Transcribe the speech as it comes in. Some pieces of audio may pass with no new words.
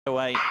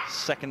away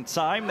second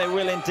time. They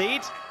will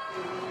indeed.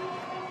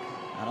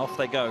 And off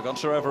they go.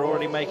 Goncharova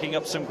already making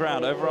up some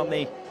ground. Over on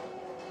the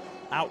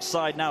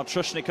outside now,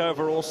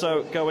 Trushnikova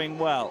also going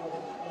well.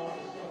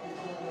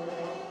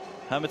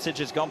 Hermitage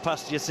has gone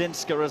past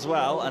Jasinska as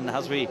well, and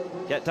as we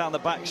get down the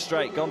back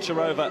straight,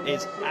 Goncharova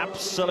is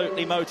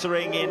absolutely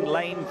motoring in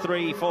lane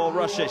 3 for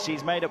Russia.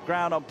 She's made up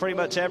ground on pretty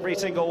much every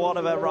single one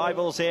of her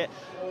rivals here.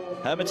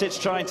 Hermitage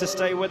trying to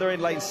stay with her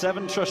in lane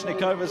 7.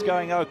 Trushnikova's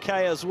going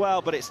okay as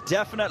well, but it's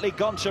definitely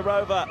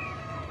Goncharova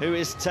who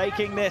is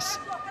taking this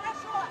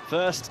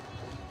first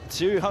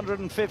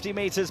 250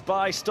 meters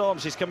by storm.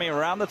 She's coming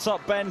around the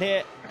top bend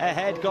here,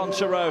 ahead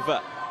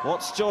Goncharova.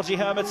 What's Georgie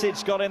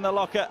Hermitage got in the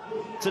locker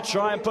to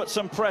try and put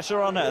some pressure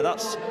on her?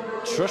 That's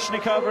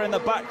Trushnikova in the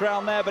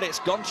background there, but it's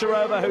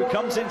Goncharova who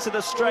comes into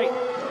the straight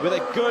with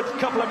a good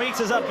couple of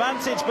meters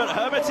advantage, but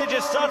Hermitage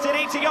has started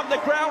eating up the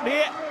ground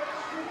here.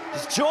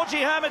 It's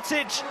Georgie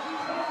Hermitage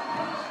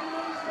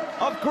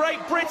of Great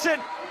Britain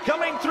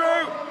coming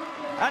through,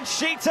 and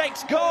she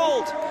takes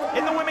gold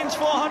in the women's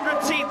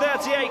 400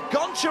 T38.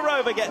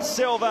 Goncharova gets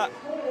silver,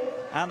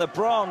 and the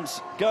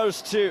bronze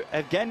goes to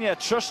Evgenia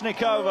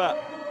Trushnikova.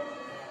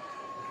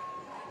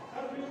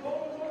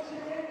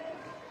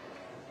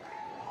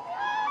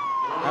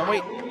 And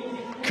we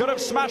could have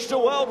smashed a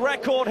world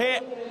record here.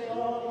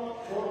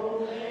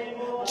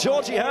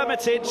 Georgie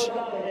Hermitage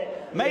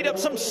made up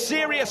some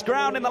serious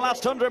ground in the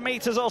last 100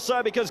 meters or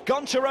so, because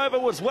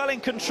Goncharova was well in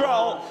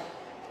control.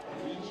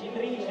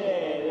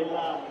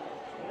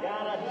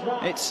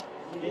 It's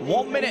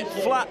 1 minute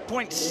flat,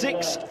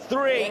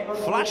 0.63,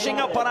 flashing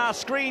up on our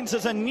screens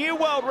as a new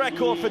world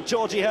record for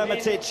Georgie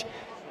Hermitage.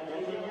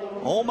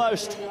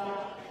 Almost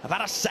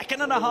about a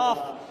second and a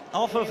half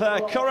off of her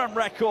current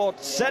record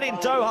set in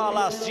Doha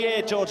last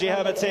year, Georgie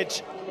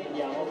Hermitage.